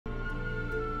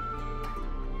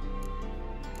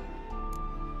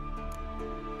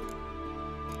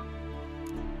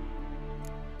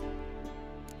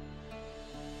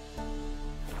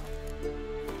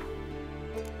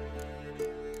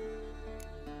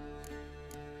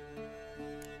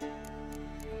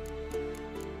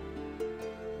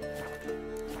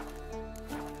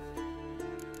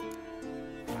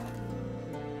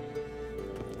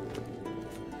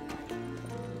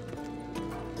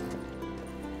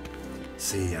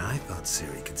See, I thought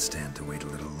Ciri could stand to wait a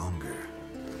little longer.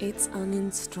 It's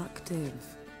uninstructive,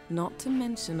 not to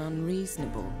mention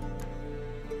unreasonable.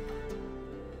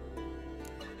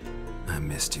 I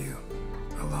missed you.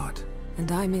 A lot.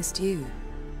 And I missed you.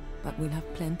 But we'll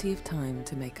have plenty of time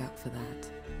to make up for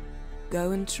that. Go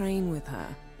and train with her,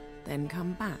 then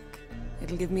come back.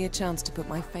 It'll give me a chance to put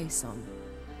my face on.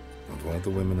 Of all the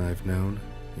women I've known,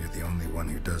 you're the only one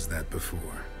who does that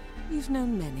before. You've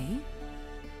known many.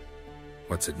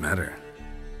 What's it matter?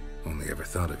 Only ever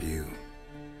thought of you.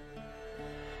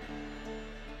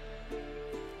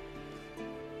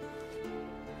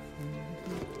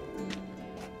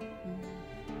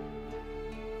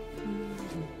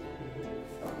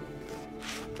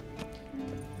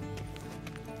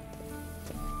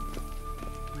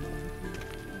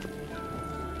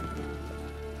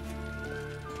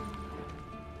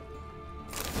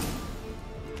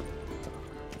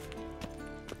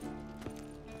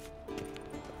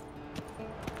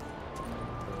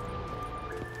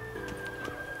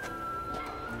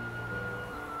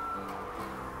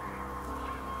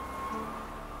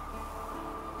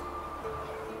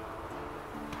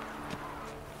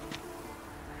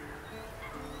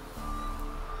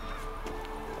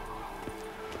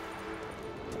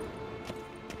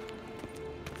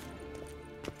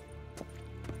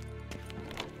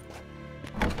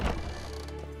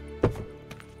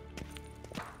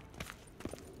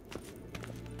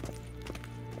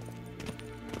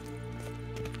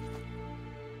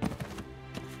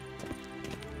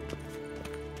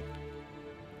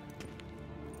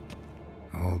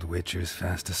 Old Witcher's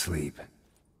fast asleep.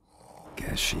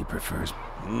 Guess she prefers...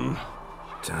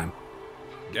 time.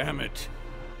 Damn it.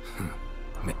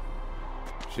 Me.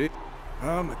 Shit.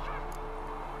 Don't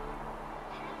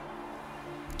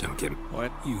get...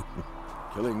 What? You...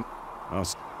 Killing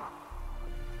us.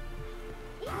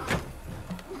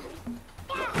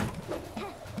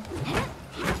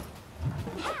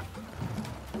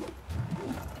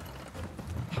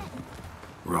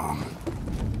 Wrong.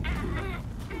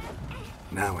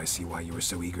 Now I see why you were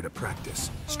so eager to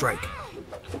practice. Strike.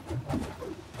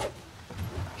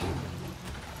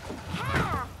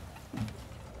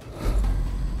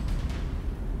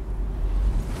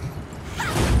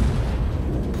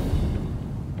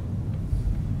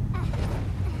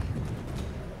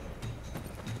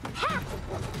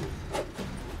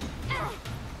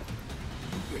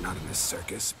 You're not in this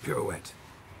circus. Pirouette.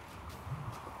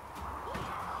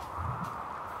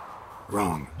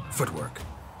 Wrong. Footwork.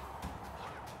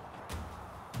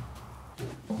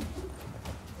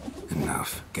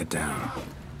 Enough. Get down.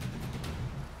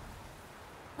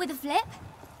 With a flip?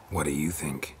 What do you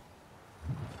think?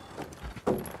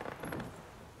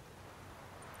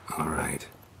 All right.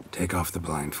 Take off the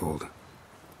blindfold.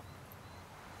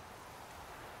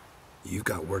 You've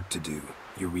got work to do.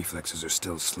 Your reflexes are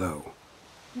still slow.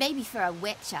 Maybe for a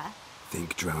witcher.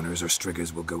 Think drowners or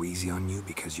striggers will go easy on you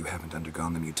because you haven't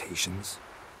undergone the mutations?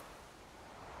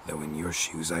 Though in your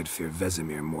shoes, I'd fear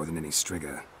Vesemir more than any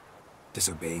strigger.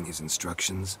 Disobeying his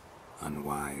instructions?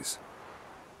 Unwise.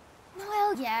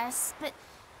 Well, yes, but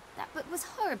that book was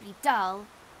horribly dull.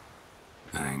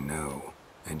 I know.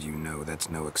 And you know that's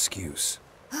no excuse.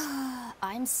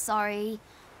 I'm sorry.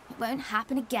 It won't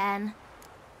happen again.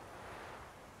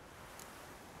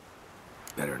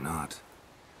 Better not.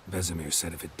 Vesemir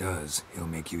said if it does, he'll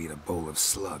make you eat a bowl of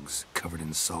slugs covered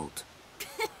in salt.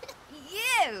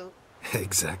 You!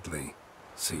 Exactly.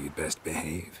 So you'd best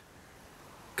behave.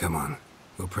 Come on.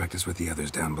 We'll practice with the others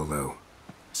down below.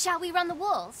 Shall we run the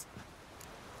walls?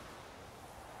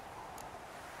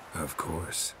 Of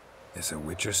course. This a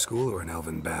Witcher school or an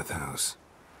elven bathhouse?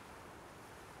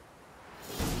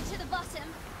 To the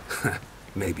bottom.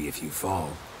 Maybe if you fall.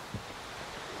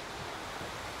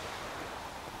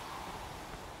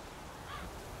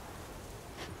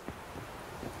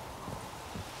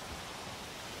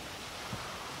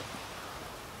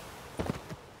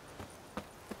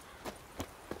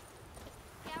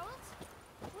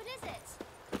 What is it?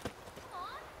 Come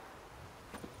on.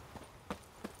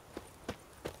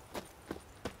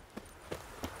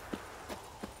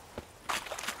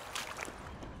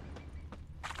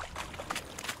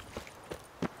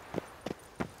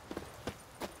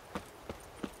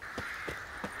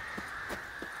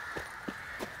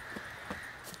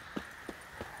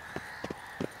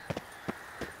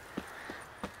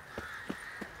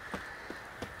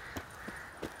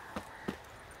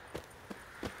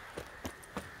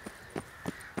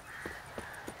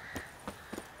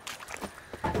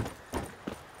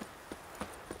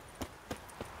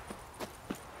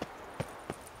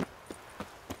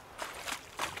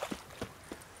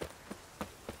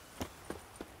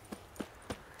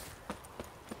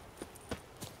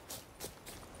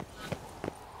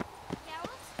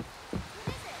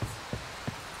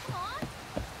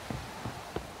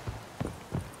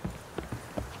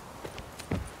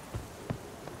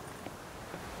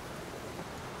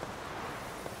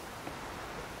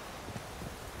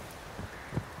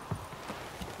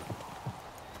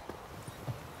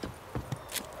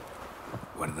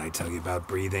 I tell you about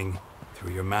breathing?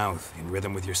 Through your mouth, in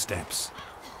rhythm with your steps.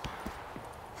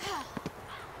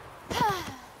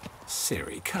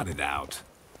 Siri, cut it out.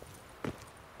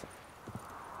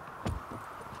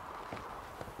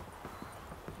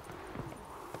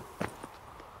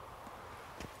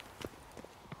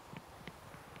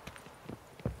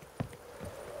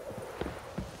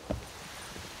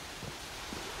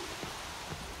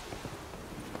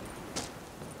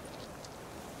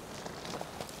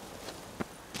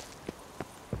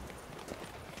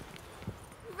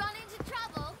 Run into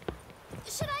trouble?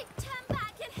 Should I turn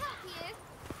back and help you?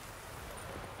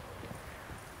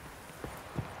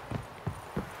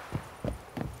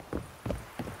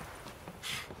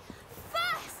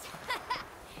 First!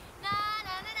 Na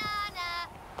na na na na.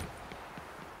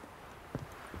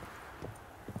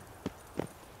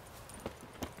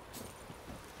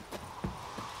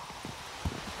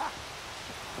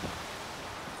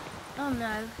 Oh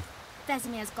no,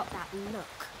 Vesemir's got that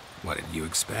look. What did you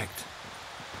expect?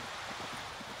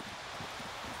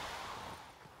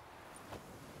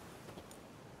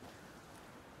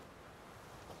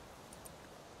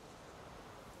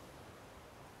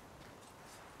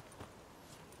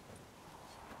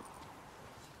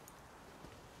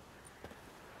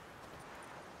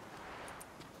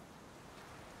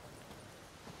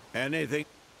 Anything?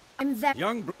 I'm there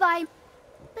Young by...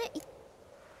 But...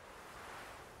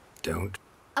 Don't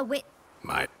Oh wait,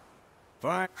 mind.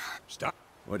 Fine. Stop.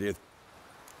 What do you...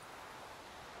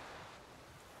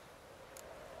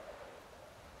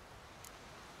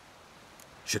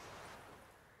 Should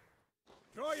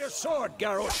Draw your sword,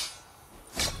 Garrett.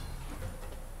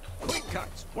 Quick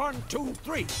cuts. 1, 2,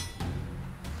 3.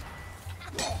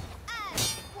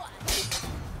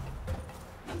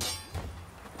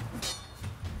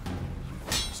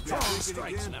 Strong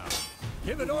strikes now.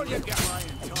 Give it all you got.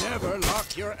 Never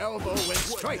lock your elbow when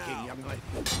striking, young lady.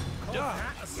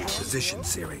 position,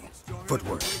 Siri.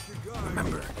 Footwork.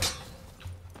 Remember.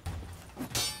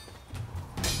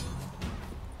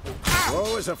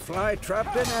 Slow as a fly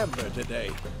trapped in amber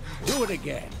today. Do it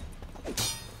again.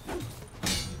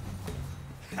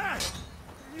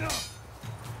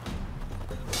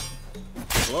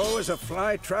 Slow as a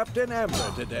fly trapped in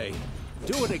amber today.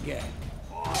 Do it again.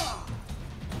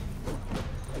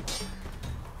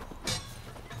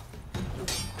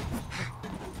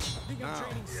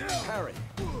 Now, parry.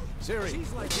 Siri,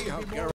 see how Garrett...